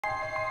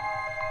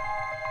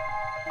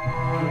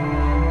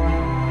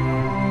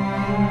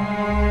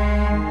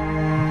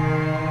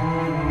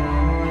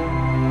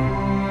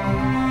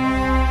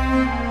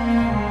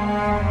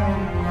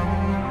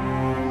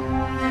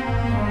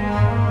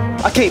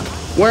A cape,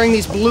 wearing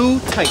these blue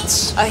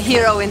tights. A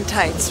hero in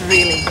tights,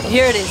 really.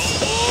 Here it is.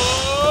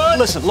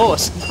 Listen,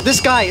 Lois,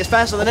 this guy is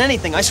faster than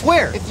anything, I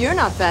swear. If you're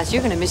not fast,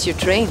 you're gonna miss your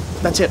train.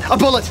 That's it. A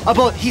bullet. A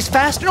bullet. He's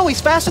faster. No,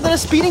 he's faster than a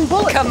speeding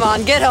bullet. Come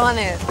on, get on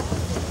it.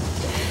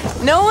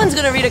 No one's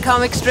gonna read a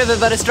comic strip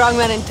about a strong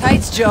man in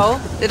tights,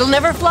 Joe. It'll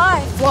never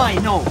fly. Fly,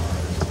 no.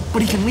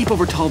 But he can leap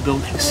over tall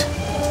buildings.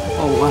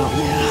 Oh, wow,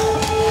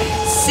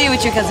 yeah. See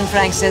what your cousin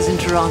Frank says in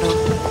Toronto.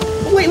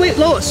 Wait,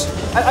 Lois.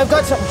 I've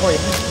got something for you.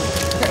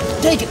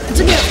 Here, take it. It's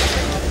a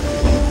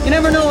gift. You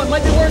never know. It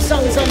might be worth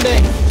something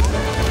someday.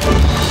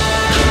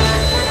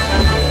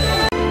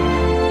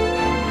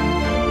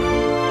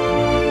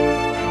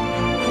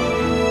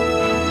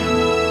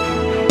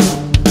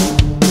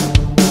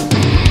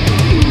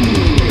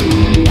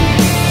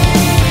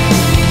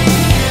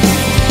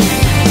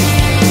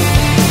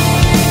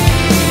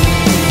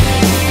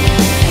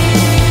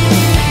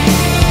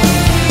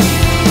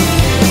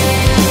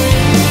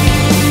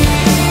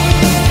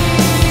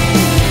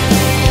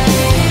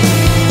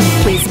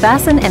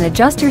 Fasten and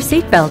adjust your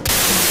seatbelt.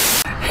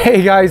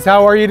 Hey guys,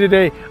 how are you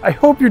today? I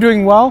hope you're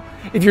doing well.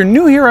 If you're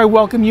new here, I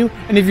welcome you.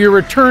 And if you're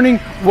returning,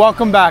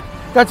 welcome back.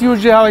 That's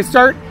usually how I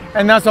start,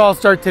 and that's how I'll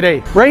start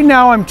today. Right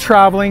now I'm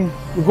traveling.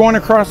 We're going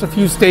across a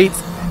few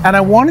states, and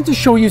I wanted to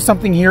show you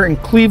something here in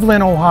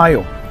Cleveland,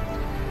 Ohio.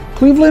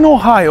 Cleveland,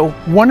 Ohio,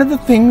 one of the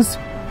things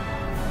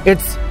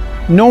it's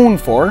known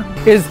for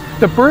is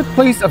the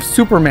birthplace of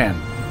Superman.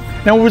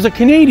 Now it was a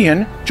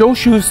Canadian, Joe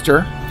Shuster,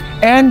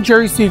 and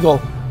Jerry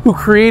Siegel, who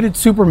created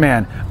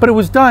Superman, but it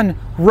was done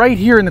right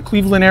here in the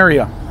Cleveland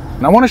area.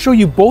 And I want to show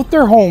you both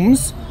their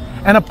homes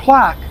and a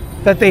plaque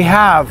that they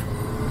have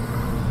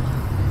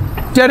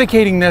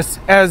dedicating this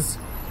as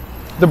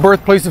the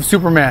birthplace of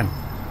Superman.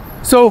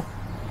 So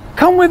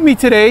come with me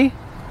today,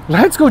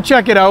 let's go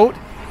check it out,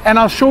 and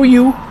I'll show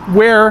you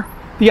where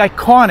the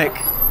iconic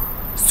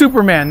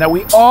Superman that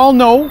we all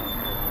know,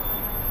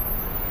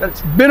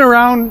 that's been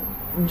around,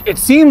 it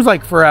seems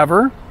like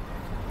forever,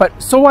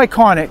 but so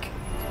iconic,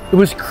 it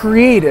was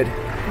created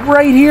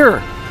right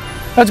here.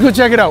 Let's go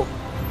check it out.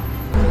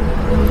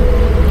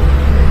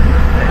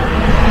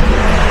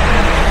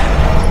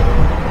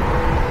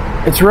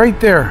 It's right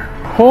there.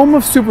 Home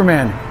of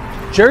Superman.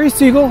 Jerry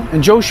Siegel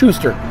and Joe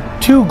Shuster,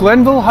 two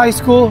Glenville High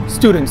School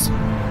students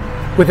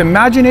with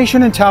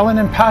imagination and talent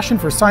and passion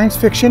for science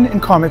fiction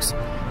and comics,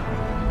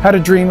 had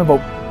a dream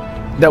about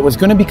that was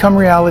going to become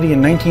reality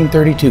in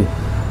 1932.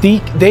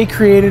 They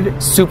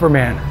created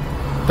Superman,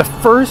 the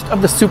first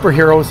of the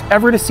superheroes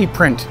ever to see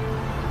print.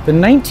 The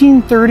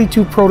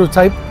 1932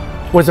 prototype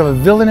was of a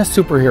villainous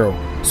superhero.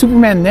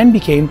 Superman then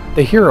became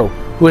the hero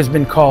who has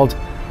been called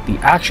the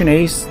Action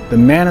Ace, the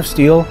Man of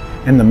Steel,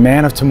 and the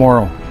Man of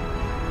Tomorrow.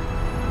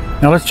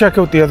 Now let's check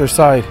out the other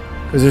side,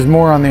 because there's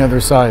more on the other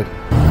side.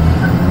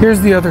 Here's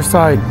the other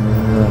side.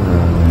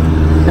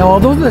 Now,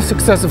 although the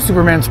success of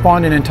Superman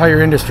spawned an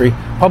entire industry,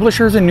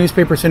 publishers and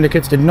newspaper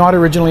syndicates did not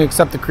originally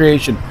accept the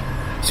creation.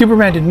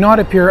 Superman did not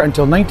appear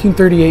until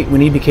 1938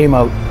 when he became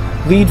a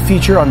lead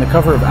feature on the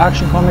cover of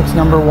Action Comics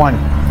 #1.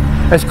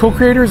 As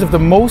co-creators of the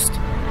most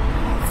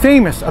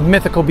famous of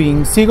mythical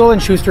beings, Siegel and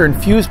Shuster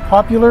infused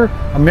popular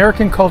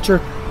American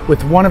culture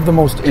with one of the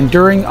most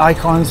enduring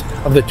icons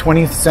of the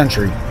 20th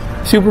century.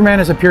 Superman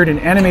has appeared in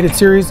animated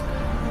series,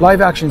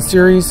 live-action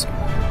series,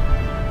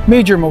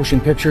 major motion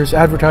pictures,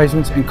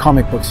 advertisements, and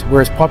comic books,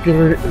 where his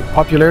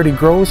popularity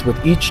grows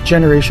with each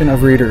generation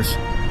of readers.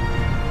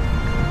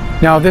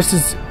 Now, this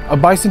is a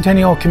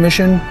Bicentennial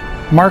Commission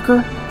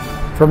marker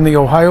from the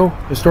Ohio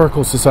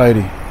Historical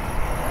Society.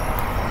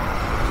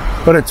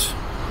 But it's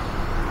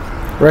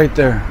right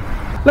there.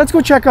 Let's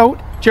go check out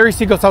Jerry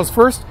Siegel's house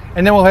first,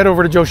 and then we'll head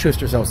over to Joe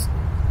Shuster's house.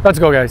 Let's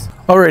go, guys.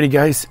 Alrighty,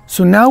 guys.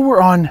 So now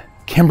we're on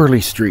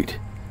Kimberly Street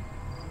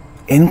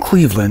in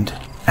Cleveland,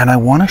 and I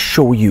want to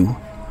show you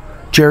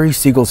Jerry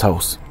Siegel's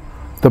house,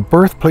 the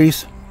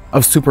birthplace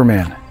of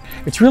Superman.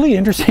 It's really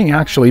interesting,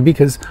 actually,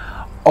 because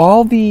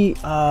all the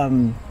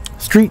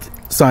street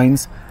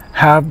signs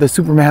have the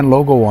Superman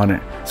logo on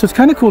it. So it's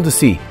kind of cool to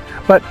see.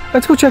 But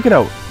let's go check it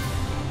out.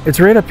 It's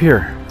right up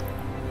here.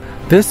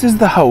 This is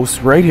the house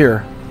right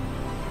here.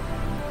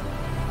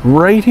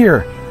 Right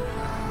here.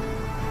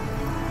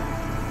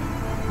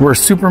 Where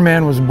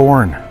Superman was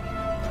born.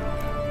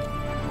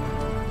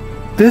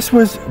 This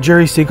was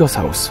Jerry Siegel's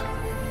house.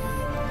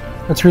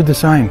 Let's read the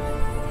sign.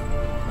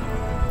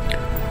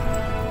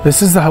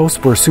 This is the house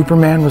where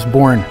Superman was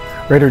born.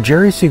 Writer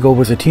Jerry Siegel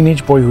was a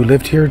teenage boy who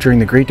lived here during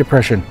the Great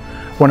Depression,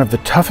 one of the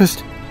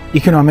toughest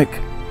economic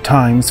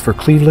times for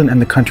Cleveland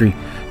and the country.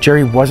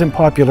 Jerry wasn't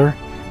popular,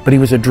 but he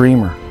was a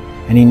dreamer,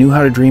 and he knew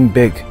how to dream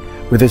big.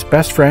 With his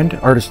best friend,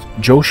 artist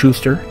Joe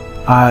Shuster,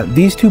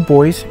 these two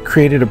boys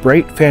created a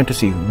bright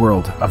fantasy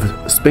world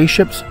of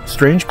spaceships,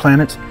 strange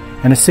planets,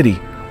 and a city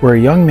where a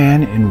young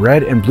man in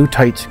red and blue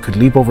tights could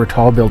leap over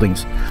tall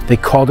buildings. They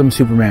called him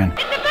Superman.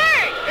 It's a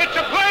thing! It's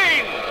a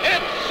plane!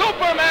 It's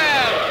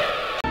Superman!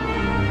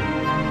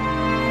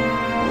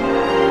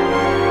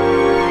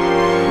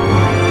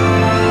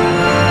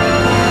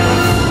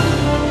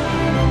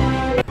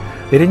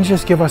 They didn't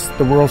just give us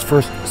the world's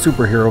first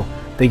superhero,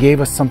 They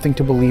gave us something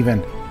to believe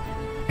in.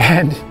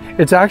 And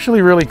it's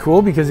actually really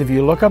cool because if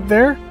you look up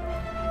there,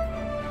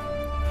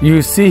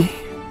 you see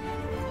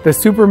the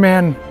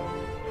Superman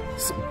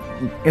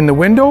in the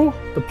window,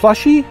 the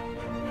plushie,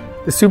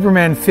 the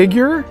Superman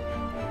figure.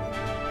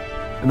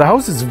 The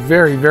house is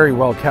very, very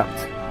well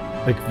kept.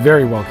 Like,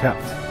 very well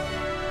kept.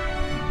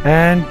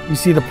 And you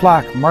see the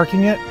plaque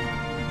marking it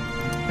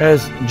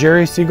as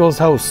Jerry Siegel's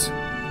house.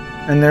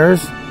 And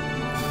there's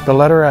the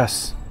letter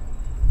S.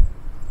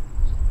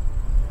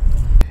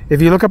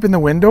 If you look up in the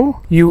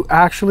window, you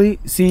actually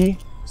see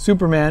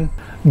Superman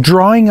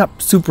drawing up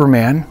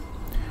Superman,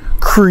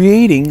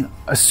 creating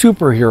a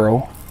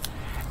superhero,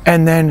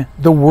 and then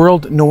the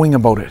world knowing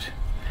about it.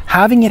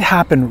 Having it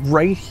happen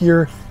right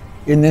here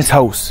in this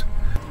house.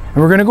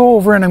 And we're gonna go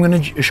over and I'm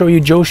gonna show you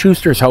Joe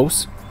Shuster's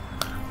house.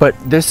 But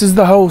this is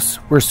the house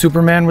where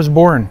Superman was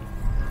born.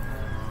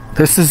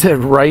 This is it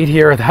right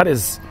here. That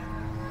is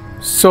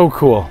so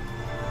cool.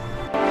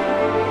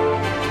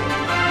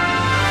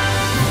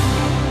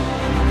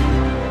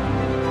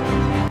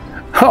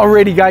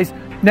 Alrighty guys,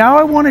 now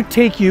I want to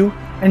take you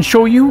and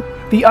show you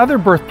the other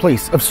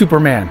birthplace of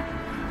Superman.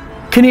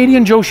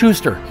 Canadian Joe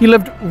Shuster. He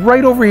lived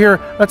right over here.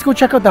 Let's go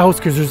check out the house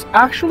because there's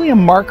actually a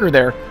marker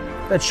there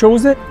that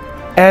shows it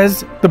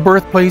as the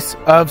birthplace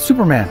of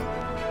Superman.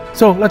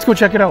 So let's go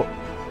check it out.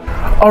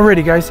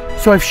 Alrighty guys,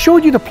 so I've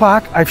showed you the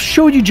plaque, I've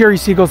showed you Jerry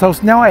Siegel's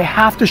house, now I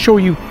have to show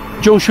you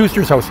Joe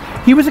Shuster's house.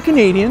 He was a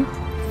Canadian,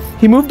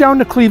 he moved down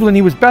to Cleveland,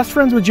 he was best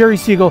friends with Jerry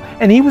Siegel,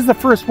 and he was the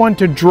first one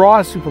to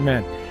draw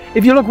Superman.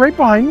 If you look right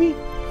behind me,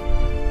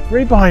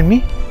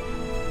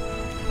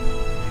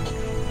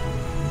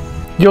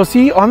 you'll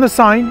see on the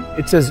sign,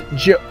 it says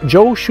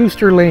Joe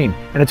Shuster Lane,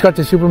 and it's got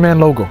the Superman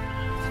logo.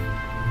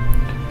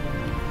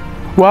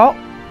 Well,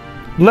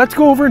 let's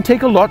go over and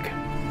take a look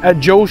at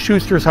Joe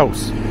Shuster's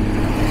house.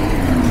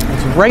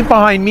 It's right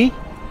behind me,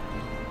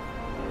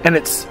 and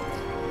it's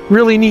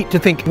really neat to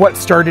think what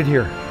started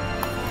here.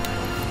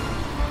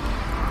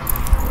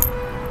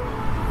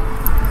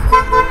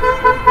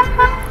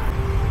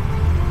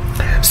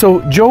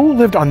 So Joe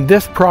lived on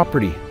this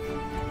property.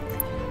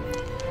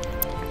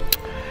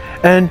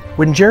 And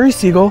when Jerry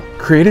Siegel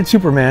created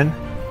Superman,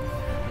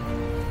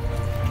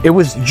 it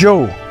was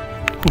Joe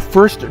who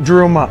first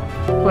drew him up.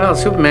 Well,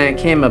 Superman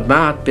came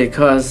about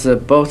because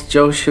both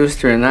Joe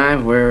Shuster and I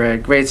were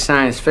great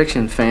science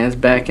fiction fans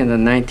back in the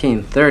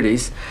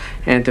 1930s.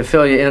 And to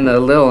fill you in a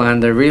little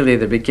on really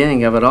the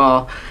beginning of it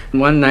all,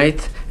 one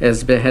night,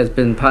 as has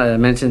been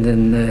mentioned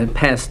in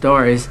past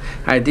stories,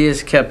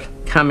 ideas kept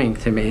coming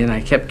to me, and I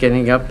kept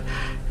getting up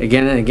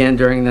again and again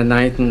during the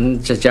night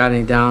and just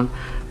jotting down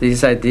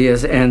these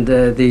ideas and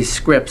these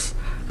scripts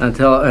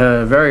until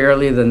very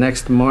early the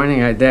next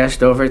morning I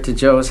dashed over to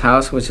Joe's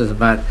house, which is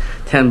about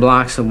 10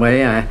 blocks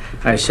away.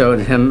 I showed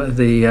him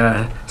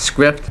the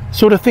script.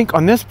 So to think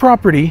on this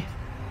property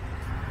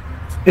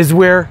is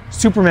where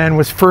Superman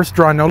was first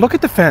drawn. Now look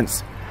at the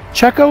fence.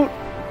 Check out,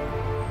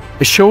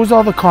 it shows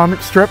all the comic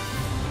strip.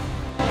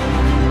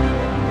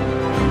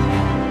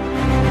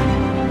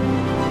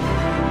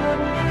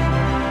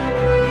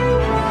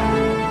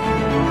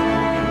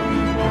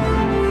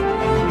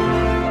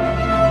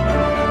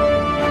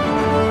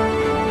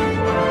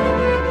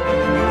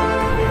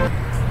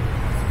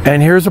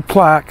 And here's a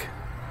plaque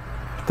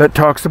that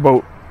talks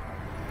about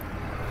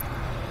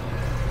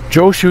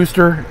Joe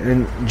Shuster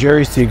and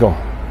Jerry Siegel.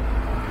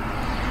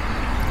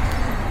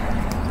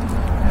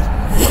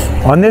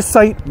 On this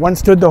site once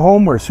stood the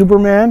home where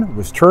Superman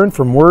was turned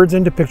from words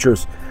into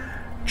pictures.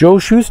 Joe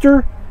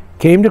Shuster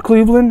came to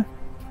Cleveland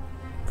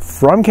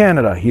from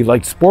Canada. He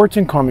liked sports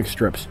and comic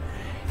strips.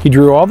 He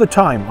drew all the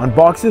time on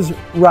boxes,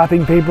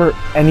 wrapping paper,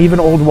 and even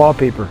old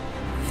wallpaper.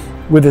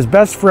 With his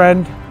best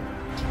friend,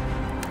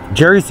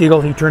 Jerry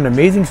Siegel, he turned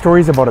amazing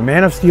stories about a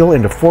Man of Steel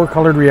into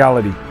four-colored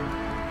reality.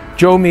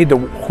 Joe made the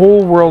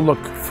whole world look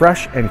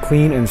fresh and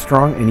clean and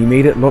strong, and he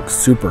made it look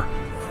super.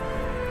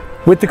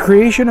 With the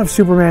creation of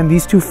Superman,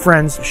 these two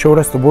friends showed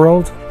the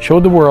world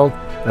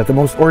that the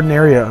most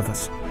ordinary of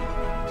us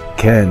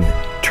can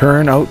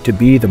turn out to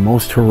be the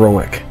most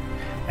heroic.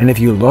 And if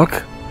you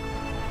look,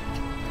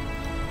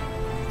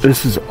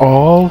 this is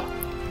all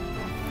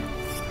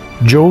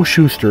Joe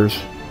Shuster's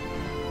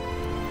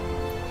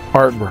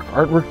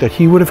artwork that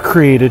he would have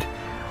created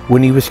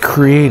when he was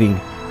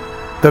creating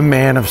the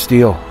Man of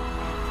Steel.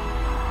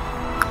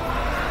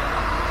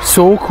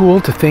 So cool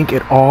to think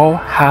it all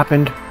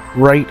happened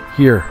right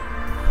here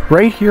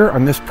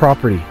on this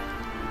property.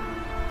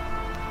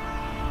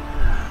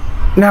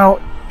 Now,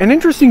 an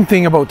interesting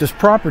thing about this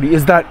property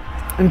is that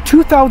in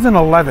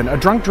 2011, a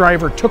drunk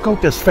driver took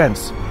out this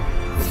fence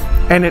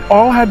and it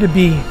all had to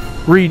be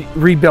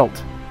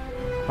rebuilt.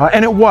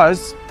 And it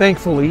was,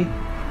 thankfully,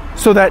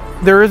 so that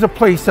there is a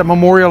place that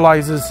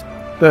memorializes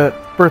the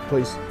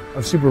birthplace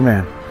of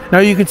Superman. Now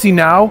you can see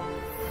now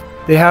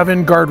they have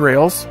in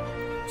guardrails,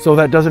 so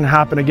that doesn't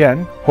happen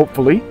again,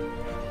 hopefully.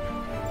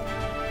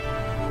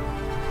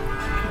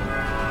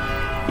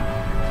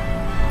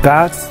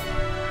 That's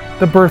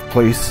the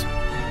birthplace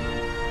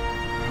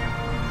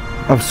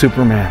of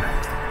Superman.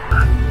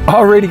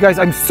 Alrighty guys,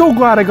 I'm so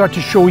glad I got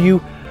to show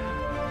you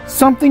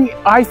something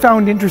I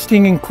found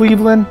interesting in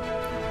Cleveland.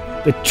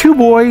 The two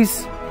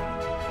boys,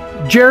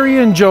 Jerry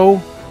and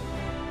Joe,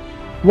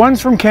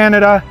 one's from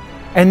Canada,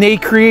 and they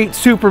create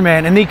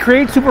Superman. And they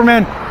create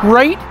Superman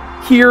right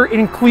here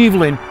in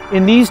Cleveland,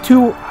 in these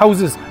two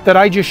houses that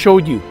I just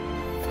showed you.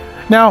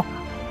 Now,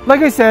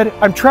 like I said,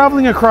 I'm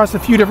traveling across a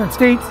few different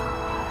states.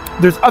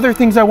 There's other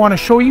things I want to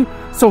show you,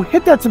 so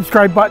hit that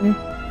subscribe button.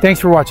 Thanks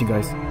for watching,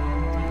 guys.